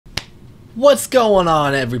What's going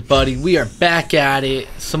on, everybody? We are back at it.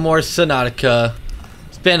 Some more Subnautica.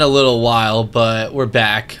 It's been a little while, but we're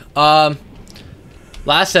back.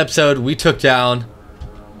 Last episode we took down.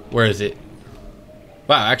 Where is it?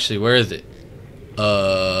 Wow, actually, where is it?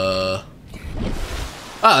 Oh,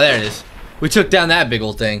 there it is. We took down that big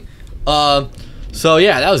old thing. So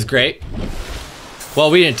yeah, that was great.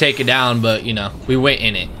 Well, we didn't take it down, but you know, we went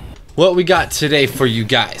in it. What we got today for you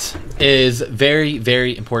guys is very,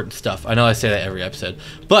 very important stuff. I know I say that every episode,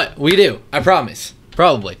 but we do. I promise.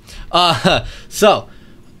 Probably. So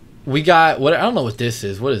we got what I don't know what this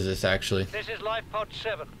is. What is this actually? This is Life Pod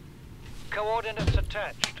 7. Coordinates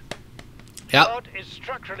attached. Yep. Pod is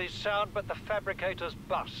structurally sound, but the fabricator's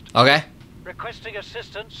bust. Okay. Requesting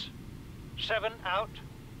assistance. 7 out.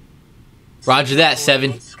 Roger that,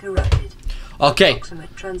 7. Okay.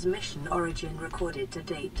 Approximate transmission origin recorded to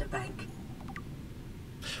data bank.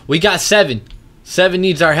 We got 7. 7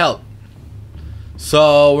 needs our help.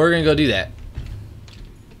 So we're gonna go do that.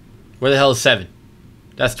 Where the hell is 7?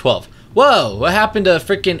 That's 12. Whoa! What happened to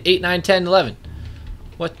freaking 8, 9, 10, 11?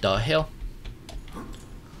 What the hell?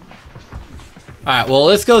 Alright, well,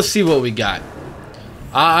 let's go see what we got.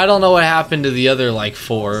 I don't know what happened to the other, like,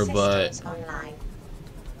 4, but...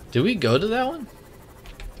 Did we go to that one?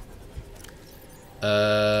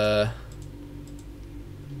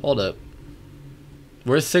 Hold up.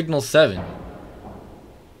 Where's signal 7?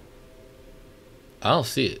 I don't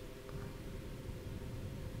see it.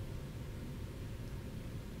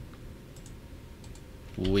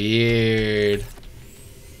 Weird.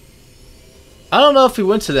 I don't know if we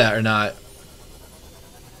went to that or not.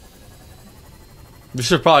 We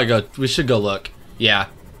should probably go. We should go look. Yeah.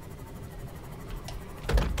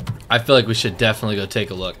 I feel like we should definitely go take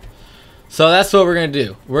a look. So that's what we're going to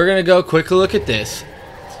do. We're going to go quickly look at this.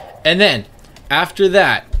 And then, after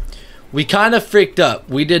that, we kind of freaked up.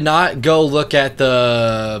 We did not go look at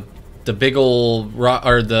the big old rock,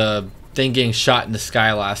 or the thing getting shot in the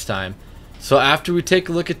sky last time. So after we take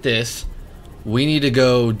a look at this, we need to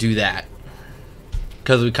go do that.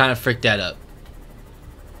 Because we kind of freaked that up.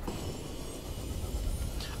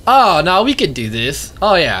 Oh, no, we can do this.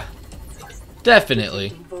 Oh, yeah.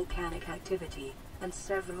 Definitely. Volcanic activity and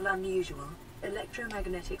several unusual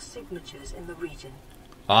electromagnetic signatures in the region.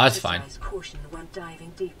 Oh, that's fine. Caution when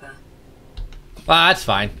diving deeper. Ah, that's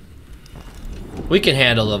fine. We can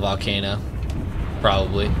handle the volcano.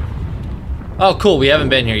 Probably. Oh, cool. We haven't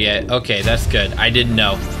been here yet. Okay, that's good. I didn't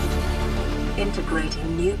know.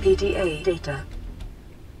 Integrating new PDA data.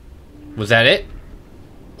 Was that it?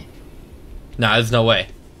 Nah, there's no way.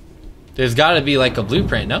 There's got to be like a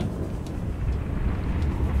blueprint, no?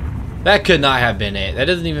 That could not have been it. That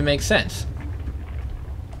doesn't even make sense.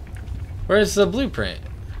 Where's the blueprint?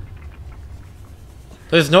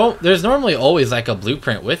 There's normally always like a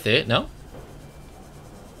blueprint with it, no?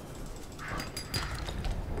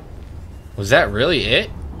 Was that really it?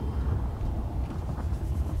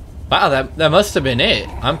 Wow, that must have been it.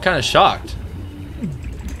 I'm kind of shocked.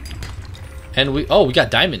 And we got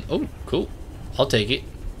diamond. Oh, cool. I'll take it.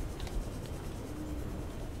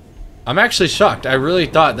 I'm actually shocked. I really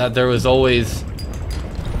thought that there was always...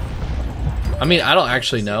 I mean, I don't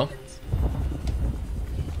actually know.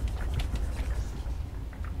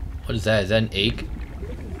 What is that? Is that an egg?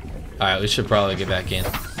 Alright, we should probably get back in.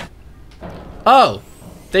 Oh!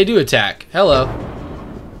 They do attack. Hello.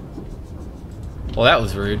 Well, that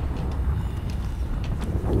was rude.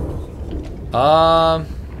 Well,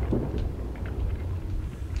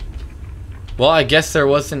 I guess there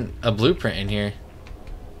wasn't a blueprint in here.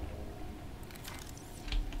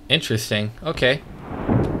 Interesting. Okay.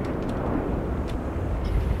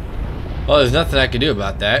 Well, there's nothing I can do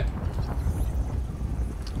about that.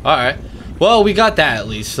 Alright. Well, we got that at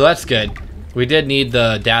least, so that's good. We did need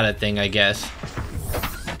the data thing, I guess.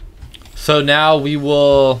 So now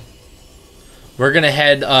we're gonna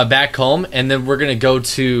head back home, and then we're gonna go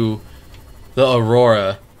to the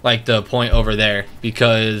Aurora, like the point over there,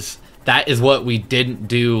 because that is what we didn't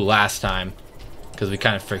do last time, because we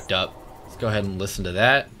kind of freaked up. Let's go ahead and listen to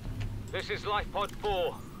that. This is Life Pod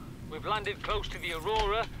 4. We've landed close to the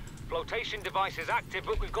Aurora. Flotation device is active,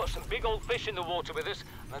 but we've got some big old fish in the water with us,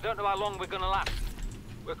 and I don't know how long we're gonna last.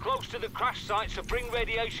 We're close to the crash site, so bring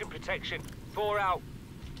radiation protection. 4 out.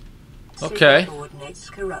 Okay. Coordinates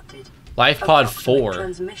corrupted. Life Pod 4.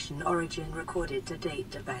 Transmission origin recorded to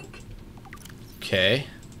data bank. Okay.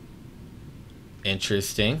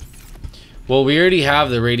 Interesting. Well, we already have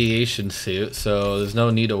the radiation suit, so there's no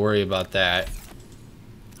need to worry about that.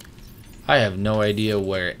 I have no idea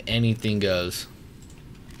where anything goes.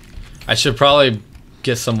 I should probably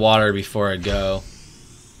get some water before I go.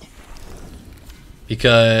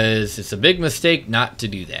 because it's a big mistake not to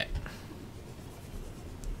do that.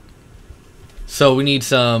 So we need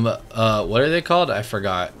some, what are they called? I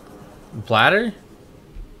forgot. Bladder?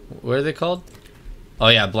 What are they called? Oh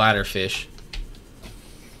yeah, bladder fish.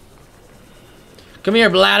 Come here,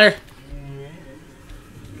 bladder.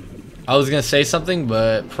 I was gonna say something,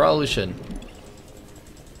 but probably shouldn't.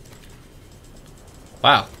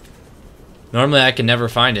 Wow. Normally I can never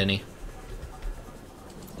find any.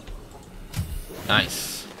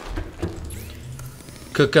 Nice.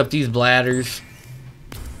 Cook up these bladders.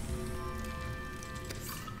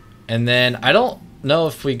 And then I don't know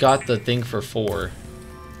if we got the thing for 4.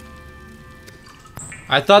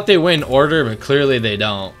 I thought they went in order, but clearly they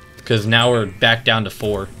don't. Because now we're back down to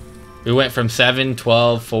 4. We went from 7,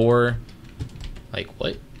 12, 4. Like,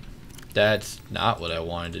 what? That's not what I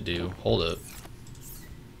wanted to do. Hold up.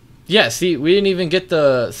 Yeah, see, we didn't even get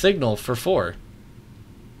the signal for 4.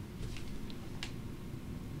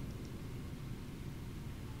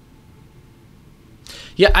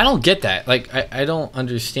 Yeah, I don't get that. Like, I don't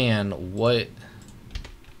understand what...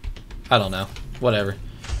 I don't know. Whatever.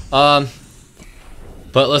 But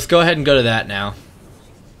let's go ahead and go to that now.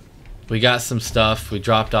 We got some stuff. We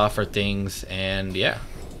dropped off our things. And, yeah.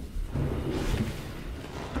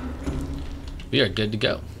 We are good to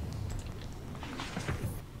go.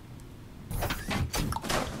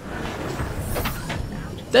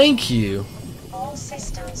 Thank you. All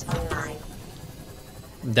systems online.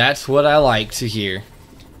 That's what I like to hear.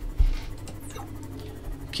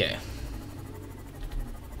 Okay.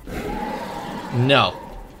 No.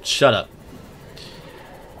 Shut up.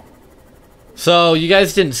 So, you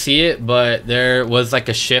guys didn't see it, but there was like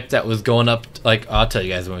a ship that was going up. Like, I'll tell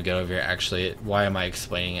you guys when we get over here, actually. Why am I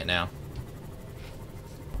explaining it now?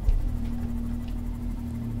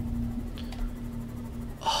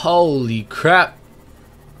 Holy crap.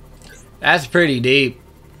 That's pretty deep.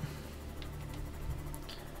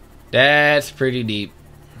 That's pretty deep.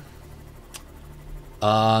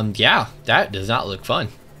 Yeah, that does not look fun.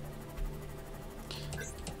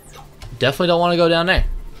 Definitely don't want to go down there.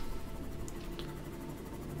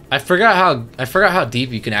 I forgot how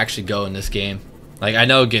deep you can actually go in this game. Like, I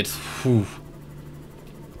know it gets whew.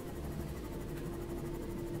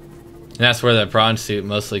 And that's where the prawn suit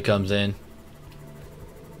mostly comes in.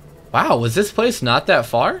 Wow, was this place not that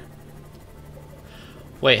far?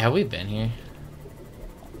 Wait, have we been here?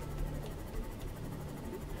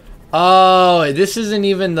 Oh, this isn't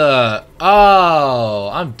even the... Oh,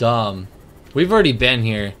 I'm dumb. We've already been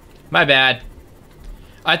here. My bad.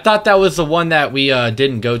 I thought that was the one that we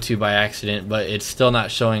didn't go to by accident, but it's still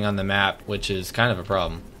not showing on the map, which is kind of a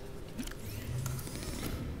problem.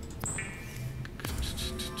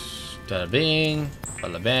 Bada bing,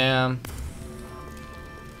 bada bam.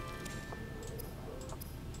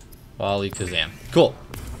 Wally Kazam. Cool.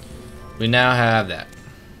 We now have that.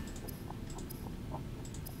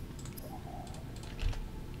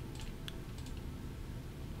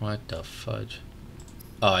 What the fudge?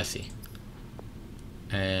 Oh, I see.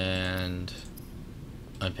 And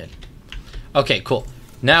unpin. Okay, cool.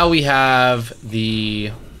 Now we have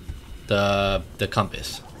the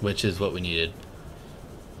compass, which is what we needed.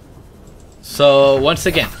 So once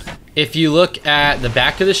again, if you look at the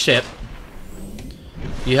back of the ship,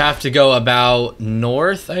 you have to go about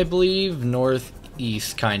north, I believe,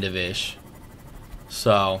 northeast kind of ish.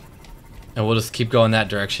 So, and we'll just keep going that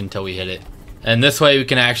direction until we hit it. And this way we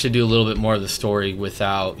can actually do a little bit more of the story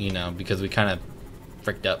without, you know, because we kind of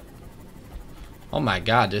fricked up. Oh my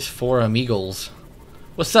god, there's 4 amigos.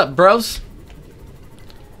 What's up, bros?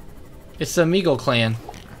 It's the Amigo clan.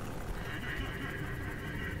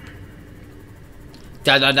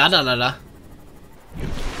 Da da da da da da.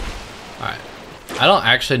 Alright. I don't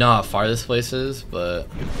actually know how far this place is, but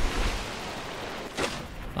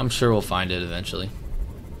I'm sure we'll find it eventually.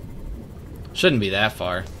 Shouldn't be that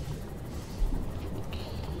far.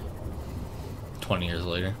 20 years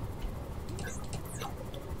later.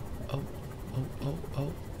 Oh, oh, oh,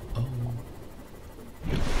 oh, oh.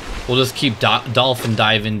 We'll just keep dolphin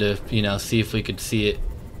diving to, you know, see if we could see it.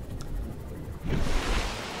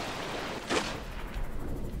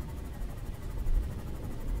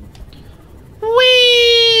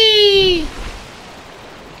 Whee!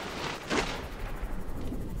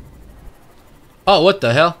 Oh, what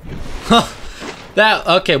the hell? That,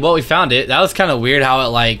 okay, well, we found it. That was kind of weird how it,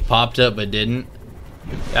 like, popped up but didn't.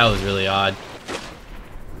 That was really odd.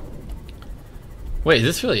 Wait, is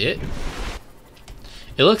this really it?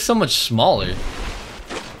 It looks so much smaller.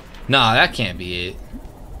 Nah, that can't be it.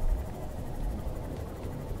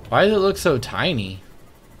 Why does it look so tiny?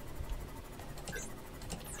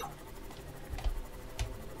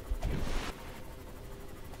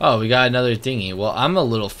 Oh, we got another thingy. Well, I'm a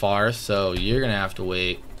little far, so you're gonna have to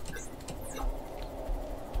wait.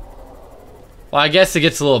 Well, I guess it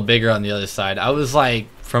gets a little bigger on the other side. I was like,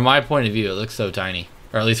 from my point of view, it looks so tiny.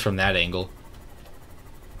 Or at least from that angle.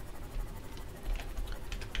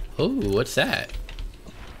 Ooh, what's that?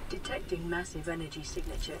 Detecting massive energy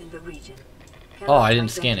signature in the region. Oh, I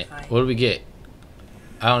didn't scan it. What did we get?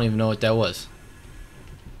 I don't even know what that was.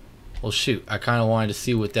 Well, shoot. I kind of wanted to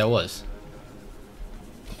see what that was.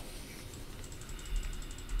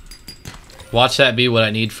 Watch that be what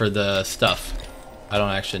I need for the stuff. I don't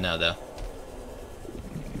actually know, though.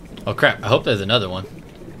 Oh, crap. I hope there's another one.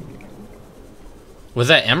 Was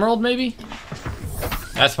that emerald, maybe?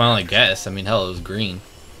 That's my only guess. I mean, hell, it was green.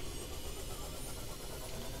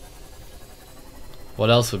 What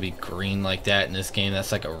else would be green like that in this game?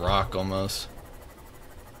 That's like a rock almost.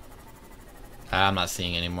 I'm not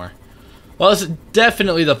seeing anymore. Well, it's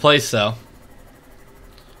definitely the place, though.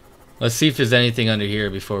 Let's see if there's anything under here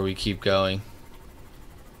before we keep going.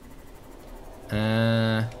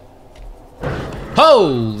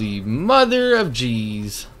 Holy mother of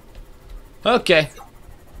jeez. Okay.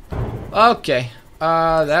 Okay.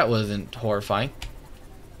 That wasn't horrifying.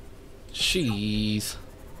 Jeez.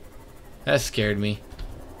 That scared me.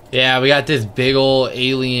 Yeah, we got this big old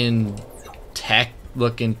alien tech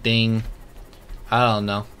looking thing. I don't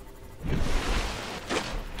know.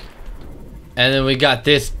 And then we got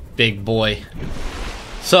this big boy.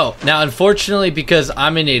 So, now unfortunately, because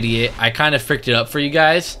I'm an idiot, I kind of fricked it up for you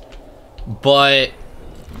guys. But,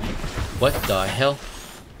 what the hell?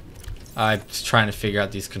 I'm just trying to figure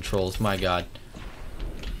out these controls, my god.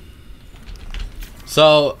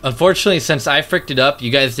 So, unfortunately, since I fricked it up,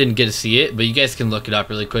 you guys didn't get to see it, but you guys can look it up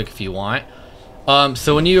really quick if you want.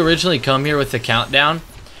 So when you originally come here with the countdown,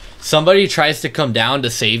 somebody tries to come down to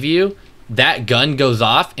save you, that gun goes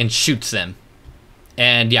off and shoots them.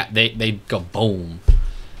 And yeah, they go boom.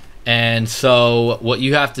 And so what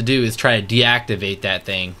you have to do is try to deactivate that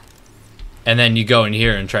thing. And then you go in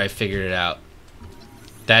here and try to figure it out.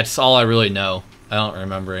 That's all I really know. I don't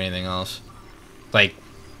remember anything else. Like,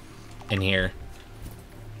 in here.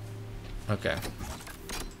 Okay.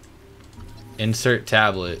 Insert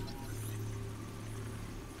tablet.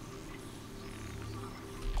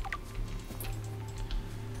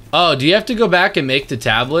 Oh, do you have to go back and make the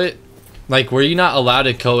tablet? Like, were you not allowed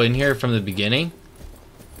to go in here from the beginning?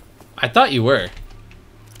 I thought you were.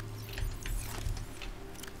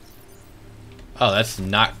 Oh, that's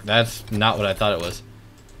not what I thought it was.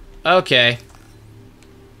 Okay.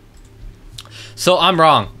 So I'm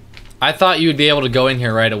wrong. I thought you would be able to go in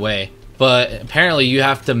here right away. But apparently you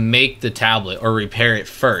have to make the tablet or repair it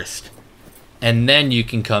first. And then you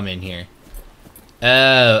can come in here.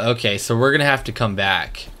 Oh, okay. So we're going to have to come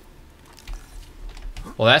back.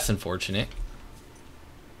 Well, that's unfortunate.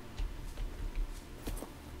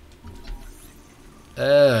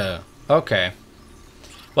 Oh, okay.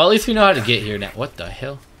 Well, at least we know how to get here now. What the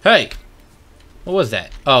hell? Hey! What was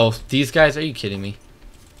that? Oh, these guys? Are you kidding me?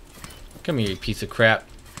 Come here, you piece of crap.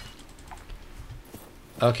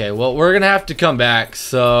 Okay, well, we're gonna have to come back,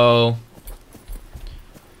 so...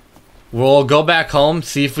 we'll go back home,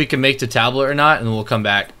 see if we can make the tablet or not, and we'll come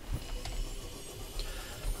back.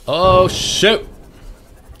 Oh, shoot!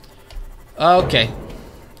 Okay.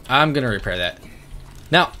 I'm gonna repair that.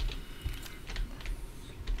 Now...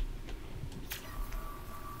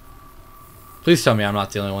 please tell me I'm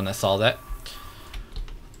not the only one that saw that.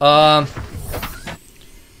 I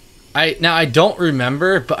don't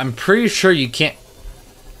remember, but I'm pretty sure you can't...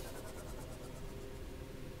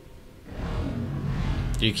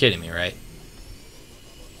 you're kidding me, right?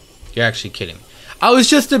 You're actually kidding me. I was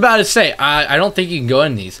just about to say, I don't think you can go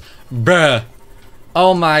in these. Bruh.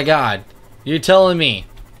 Oh my god. You're telling me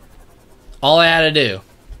all I had to do...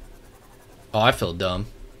 oh, I feel dumb.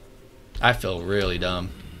 I feel really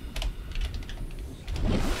dumb.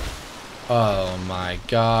 Oh my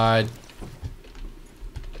god.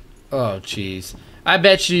 Oh jeez. I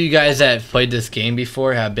bet you guys that have played this game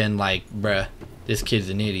before have been like, bruh, this kid's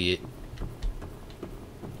an idiot.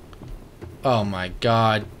 Oh my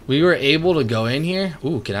god. We were able to go in here?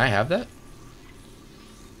 Ooh, can I have that?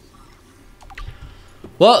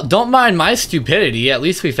 Well, don't mind my stupidity. At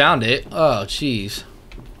least we found it. Oh, jeez.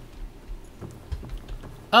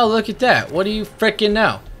 Oh, look at that. What do you frickin'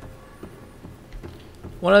 know?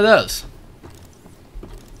 One of those.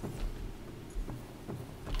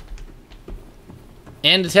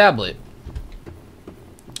 And a tablet.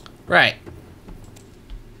 Right.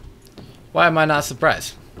 Why am I not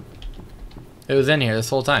surprised? It was in here this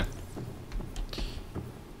whole time.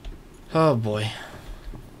 Oh boy.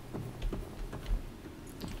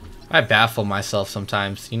 I baffle myself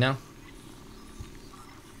sometimes, you know?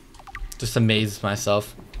 Just amaze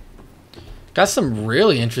myself. Got some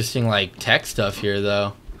really interesting, like, tech stuff here,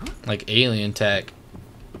 though. Like, alien tech.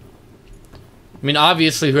 I mean,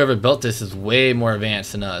 obviously, whoever built this is way more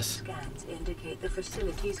advanced than us. Scans indicate the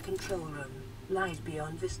facility's control room lies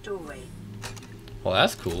beyond this doorway. Well,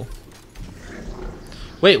 that's cool.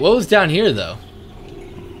 Wait, what was down here, though?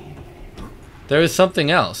 There was something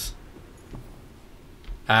else.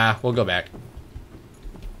 Ah, we'll go back.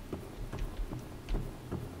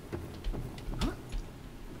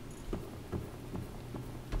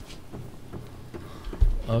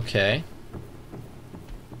 Okay.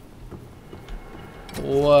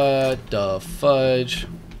 What the fudge?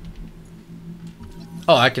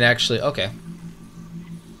 Oh, I can actually... Okay.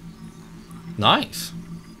 Nice.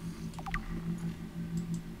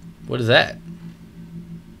 What is that?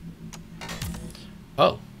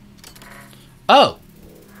 Oh. Oh!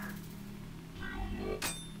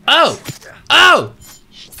 Oh! Oh!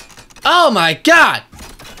 Oh my god!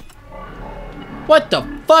 What the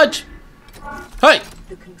fudge? Hey!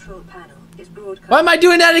 The control panel is broadcast. Why am I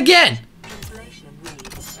doing that again? Translation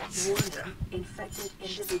reads, warning, infected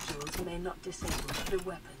individuals may not disable the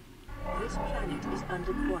weapon. This planet is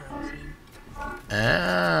under quarantine.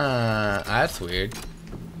 Ah, that's weird.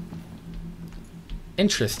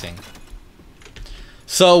 Interesting.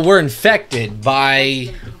 So we're infected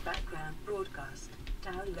by... Background broadcast.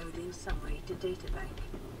 Downloading summary to databank.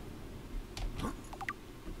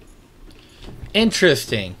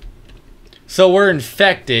 Interesting. So we're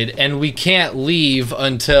infected and we can't leave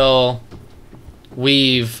until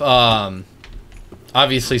we've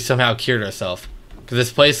obviously somehow cured ourselves. Because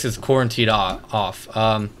this place is quarantined off.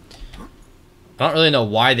 I don't really know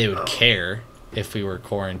why they would care if we were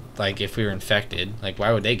if we were infected. Like,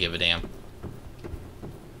 why would they give a damn?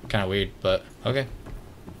 Kind of weird, but okay.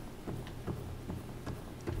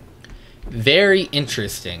 Very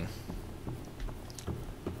interesting.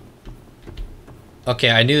 Okay,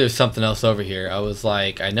 I knew there's something else over here. I was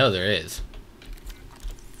like, I know there is.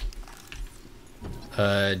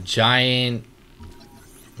 A giant...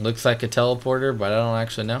 Looks like a teleporter, but I don't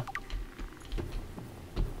actually know.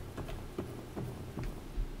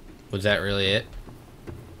 Was that really it?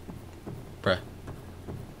 Bruh.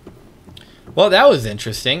 Well, that was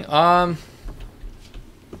interesting.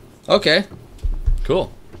 Okay.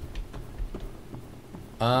 Cool.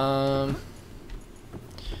 Can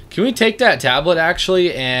we take that tablet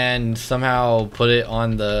actually and somehow put it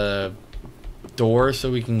on the door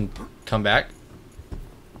so we can come back?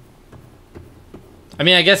 I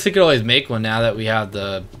mean, I guess we could always make one now that we have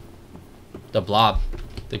the blob,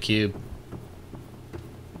 the cube.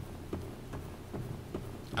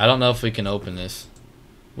 I don't know if we can open this.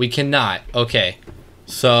 We cannot. Okay.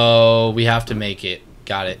 So we have to make it.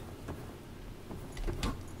 Got it. I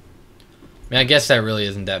mean, I guess that really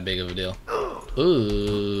isn't that big of a deal.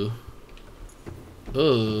 Ooh.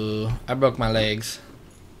 Ooh. I broke my legs.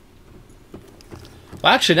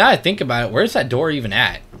 Well, actually, now I think about it, where's that door even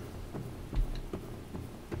at?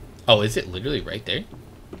 Oh, is it literally right there?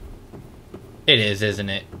 It is, isn't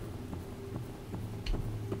it?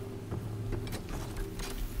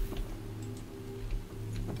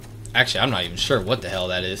 Actually, I'm not even sure what the hell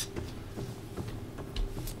that is.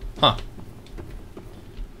 Huh.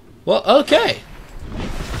 Well, okay.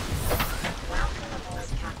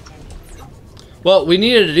 Well, we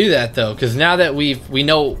needed to do that though, because now that we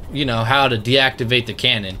know, you know, how to deactivate the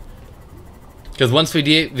cannon. Because once we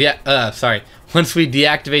once we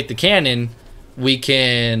deactivate the cannon, we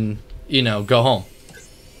can, you know, go home.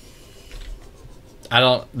 I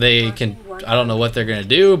don't know what they're gonna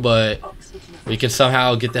do, but we can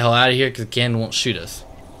somehow get the hell out of here because the cannon won't shoot us.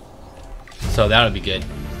 So that would be good.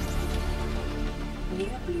 New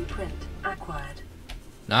blueprint acquired.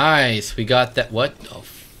 Nice. We got that. What the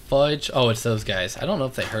fudge? Oh, it's those guys. I don't know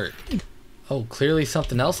if they hurt. Oh, clearly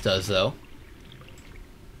something else does though.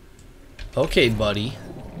 Okay, buddy.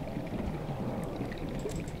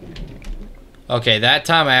 Okay, that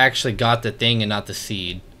time I actually got the thing and not the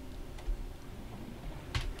seed.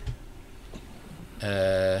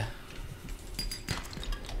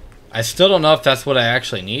 I still don't know if that's what I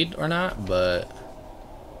actually need or not, but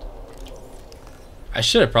I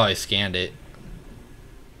should have probably scanned it.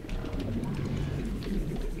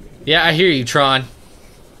 Yeah, I hear you, Tron.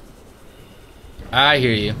 I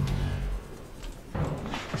hear you.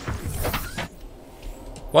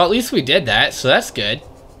 Well, at least we did that, so that's good.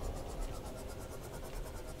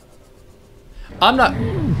 I'm not...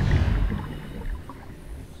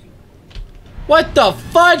 What the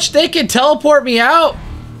fudge? They can teleport me out?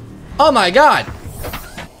 Oh my god.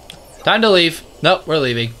 Time to leave. Nope, we're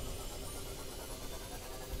leaving.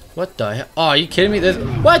 What the hell? Oh, are you kidding me? This.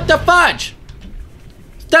 What the fudge?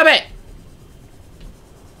 Stop it!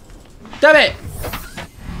 Stop it!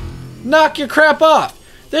 Knock your crap off!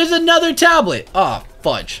 There's another tablet! Oh,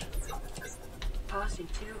 fudge. Passing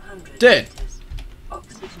 200 Dude. meters.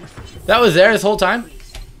 Oxygen efficiency That was there this whole time?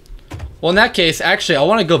 increased. Well, in that case, actually, I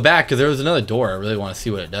want to go back because there was another door. I really want to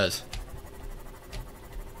see what it does.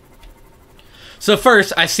 So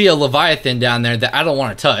first, I see a Leviathan down there that I don't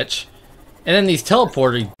want to touch. And then these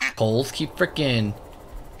teleporter holes keep freaking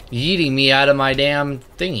yeeting me out of my damn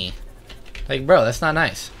thingy. Like, bro, that's not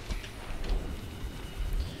nice.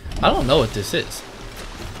 I don't know what this is.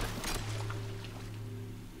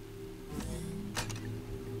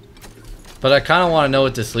 But I kind of want to know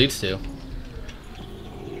what this leads to.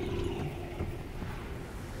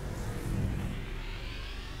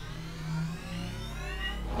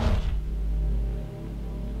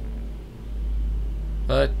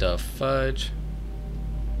 What the fudge?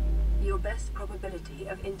 Your best probability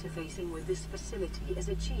of interfacing with this facility is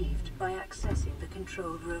achieved by accessing the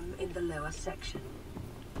control room in the lower section.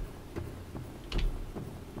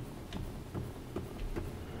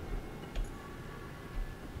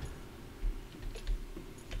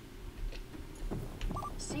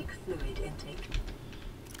 Seek fluid intake.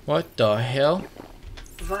 What the hell?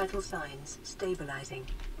 Vital signs stabilizing.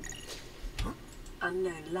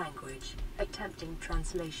 Unknown language. Attempting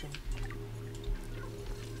translation.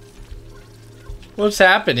 What's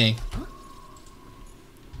happening?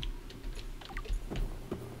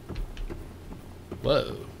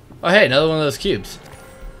 Whoa. Oh, hey, another one of those cubes.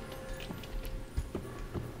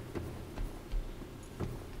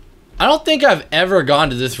 I don't think I've ever gone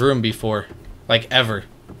to this room before. Like, ever.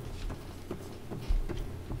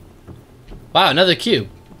 Wow, another cube.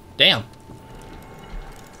 Damn.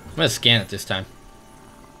 I'm gonna scan it this time.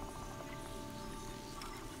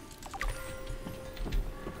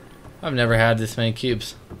 I've never had this many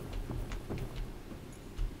cubes.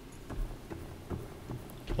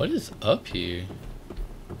 What is up here?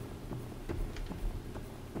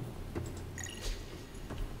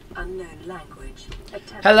 Unknown language.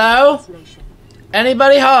 Attempting Hello? translation.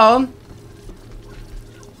 Anybody home?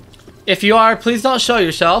 If you are, please don't show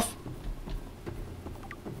yourself.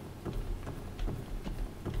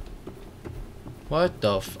 What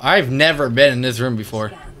the f- I've never been in this room before.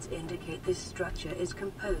 Scans indicate this structure is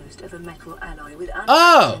composed of a metal alloy with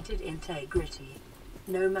Oh! unprecedented integrity.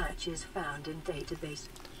 No match is found in database.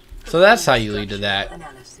 So that's how you lead to that. Structural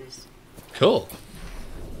analysis. Cool.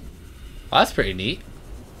 Well, that's pretty neat.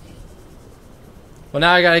 Well,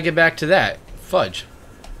 now I gotta get back to that. Fudge.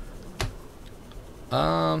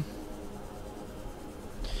 I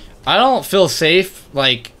don't feel safe,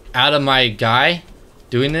 like, out of my guy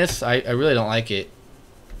doing this. I really don't like it.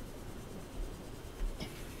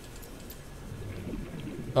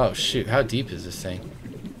 Oh, shoot. How deep is this thing?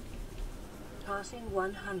 Passing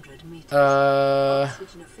 100 meters. Uh,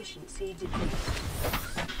 Oxygen efficiency decreased.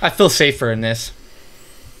 I feel safer in this.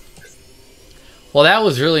 Well, that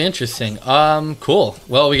was really interesting. Cool.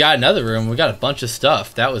 Well, we got another room. We got a bunch of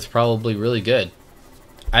stuff. That was probably really good.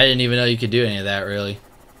 I didn't even know you could do any of that, really.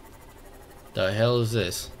 The hell is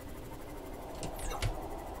this?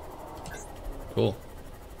 Cool.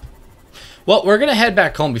 Well, we're gonna head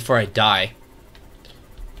back home before I die.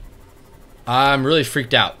 I'm really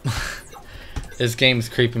freaked out. This game's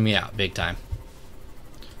creeping me out big time.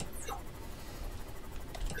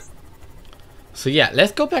 So yeah,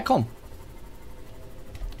 let's go back home.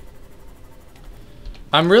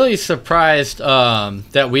 I'm really surprised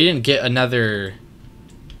that we didn't get another,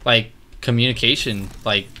 like, communication,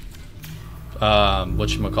 like,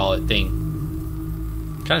 whatchamacallit thing.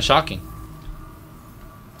 Kind of shocking.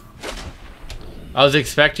 I was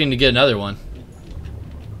expecting to get another one.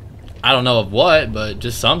 I don't know of what, but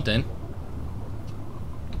just something.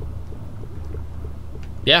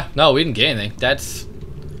 Yeah, no, we didn't get anything. That's...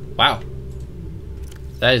 wow.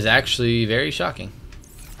 That is actually very shocking.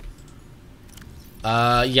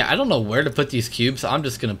 Yeah, I don't know where to put these cubes. I'm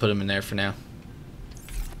just gonna put them in there for now.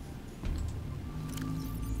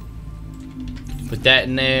 Put that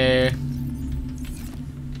in there.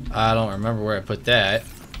 I don't remember where I put that.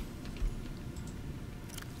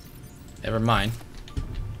 Never mind.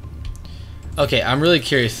 Okay, I'm really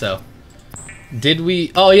curious though. Did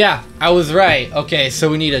we... oh yeah, I was right. Okay, so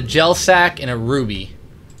we need a gel sack and a ruby.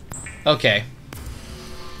 Okay.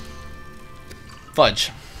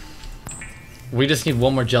 Fudge. We just need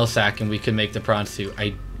one more gel sack and we can make the prawn suit.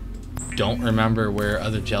 I don't remember where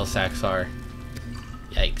other gel sacks are.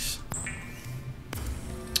 Yikes.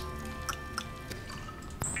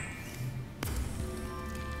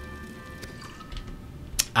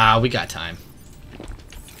 Ah, we got time.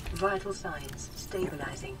 Vital signs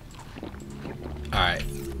stabilizing. Alright.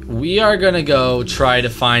 We are going to go try to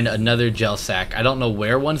find another gel sack. I don't know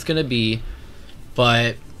where one's going to be,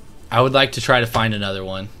 but I would like to try to find another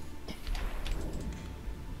one.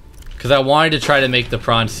 Because I wanted to try to make the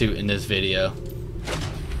prawn suit in this video.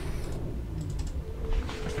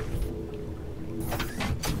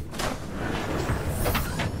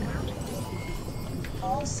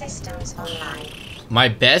 All systems online. My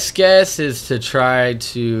best guess is to try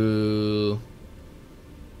to...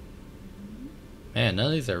 Man, none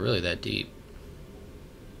of these are really that deep.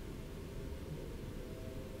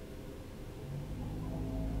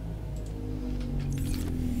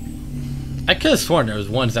 I could have sworn there was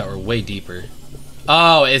ones that were way deeper.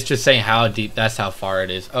 Oh, it's just saying how deep. That's how far it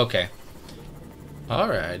is. Okay.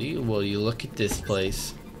 Alrighty. Well, you look at this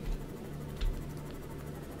place.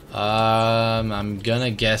 I'm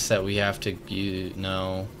gonna guess that we have to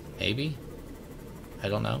no, maybe? I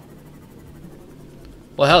don't know.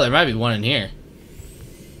 Well, hell, there might be one in here.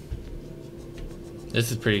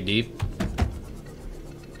 This is pretty deep.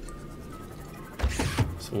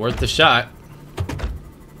 It's worth the shot.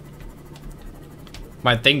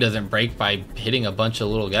 My thing doesn't break by hitting a bunch of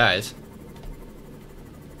little guys.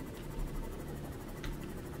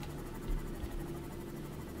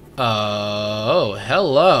 Oh,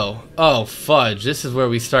 hello. Oh, fudge. This is where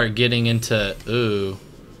we start getting into... Ooh.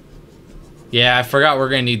 Yeah, I forgot we're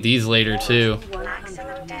going to need these later, too.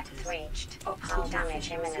 Maximum depth reached. Hull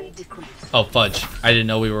damage imminent. Oh, fudge. I didn't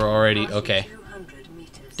know we were already... Okay.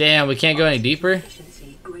 Damn, we can't go any deeper?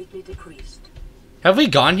 Have we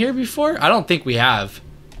gone here before? I don't think we have.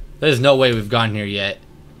 There's no way we've gone here yet.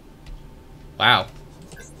 Wow.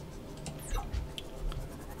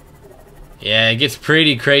 Yeah, it gets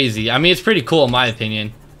pretty crazy. I mean, it's pretty cool in my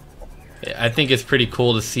opinion. I think it's pretty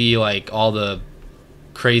cool to see like all the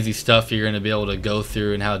crazy stuff you're going to be able to go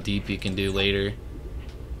through and how deep you can do later.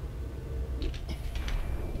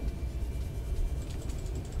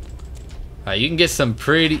 You can get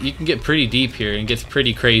pretty deep here and it gets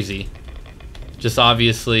pretty crazy. Just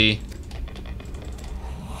obviously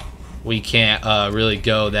we can't really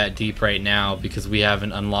go that deep right now because we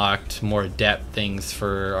haven't unlocked more depth things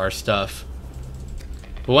for our stuff.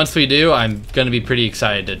 But once we do, I'm going to be pretty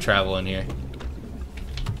excited to travel in here.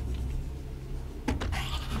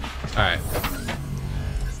 Alright.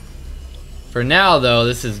 For now, though,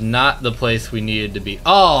 this is not the place we needed to be.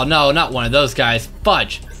 Oh, no, not one of those guys.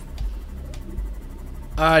 Fudge.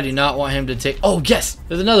 I do not want him to take... Oh, yes!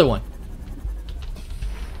 There's another one.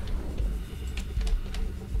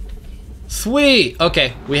 Sweet!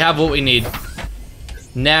 Okay, we have what we need.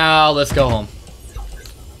 Now, let's go home.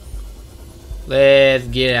 Let's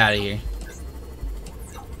get out of here.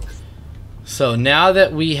 So, now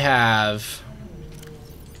that we have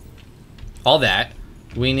all that,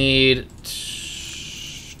 we need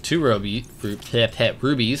 2 rubies. We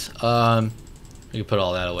can put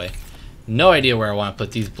all that away. No idea where I want to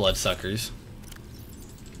put these bloodsuckers.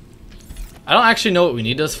 I don't actually know what we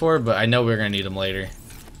need those for, but I know we're going to need them later.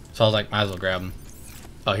 So I was like, might as well grab them.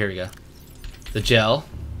 Oh, here we go. The gel.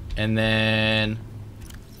 And then...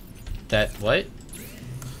 that, what?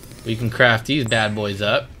 We can craft these bad boys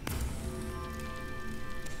up.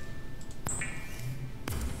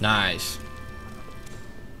 Nice.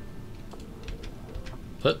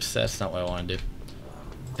 Whoops, that's not what I want to do.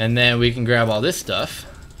 And then we can grab all this stuff.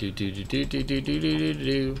 And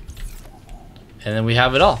then we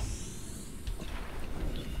have it all.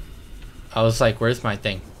 I was like, where's my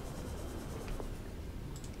thing?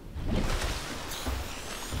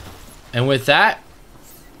 And with that,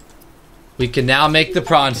 we can now make the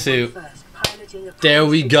prawn suit. There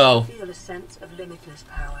we go.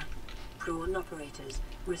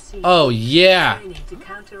 Oh yeah.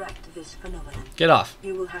 Get off.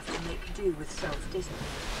 You will have to make do with self-discipline.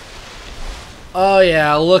 Oh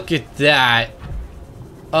yeah, look at that.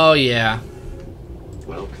 Oh yeah.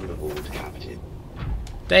 Welcome aboard, Captain.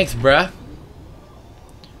 Thanks, bruh.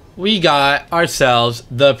 We got ourselves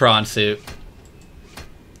the prawn suit.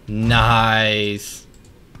 Nice.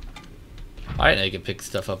 I didn't know you could pick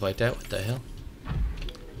stuff up like that. What the hell?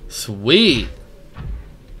 Sweet.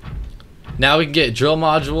 Now we can get drill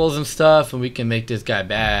modules and stuff, and we can make this guy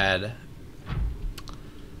bad.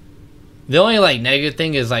 The only like negative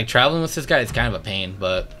thing is like traveling with this guy is kind of a pain,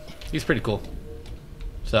 but he's pretty cool.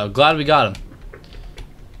 So glad we got him.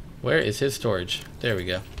 Where is his storage? There we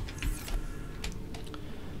go.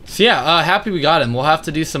 So yeah, happy we got him. We'll have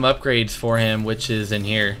to do some upgrades for him, which is in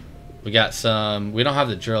here. We got some... we don't have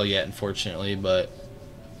the drill yet, unfortunately, but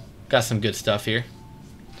got some good stuff here.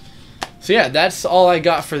 So yeah, that's all I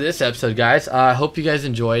got for this episode, guys. I hope you guys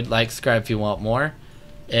enjoyed. Like, subscribe if you want more.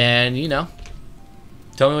 And, you know,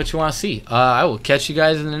 tell me what you want to see. I will catch you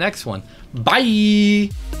guys in the next one. Bye!